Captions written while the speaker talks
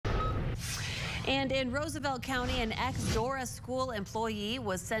And in Roosevelt County, an ex-Dora school employee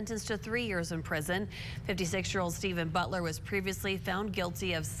was sentenced to 3 years in prison. 56-year-old Stephen Butler was previously found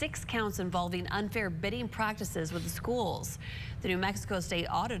guilty of 6 counts involving unfair bidding practices with the schools. The New Mexico State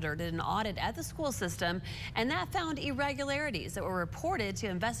Auditor did an audit at the school system, and that found irregularities that were reported to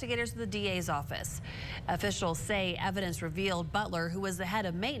investigators at the DA's office. Officials say evidence revealed Butler, who was the head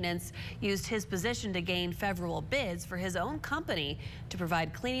of maintenance, used his position to gain favorable bids for his own company to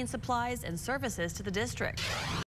provide cleaning supplies and services to the district.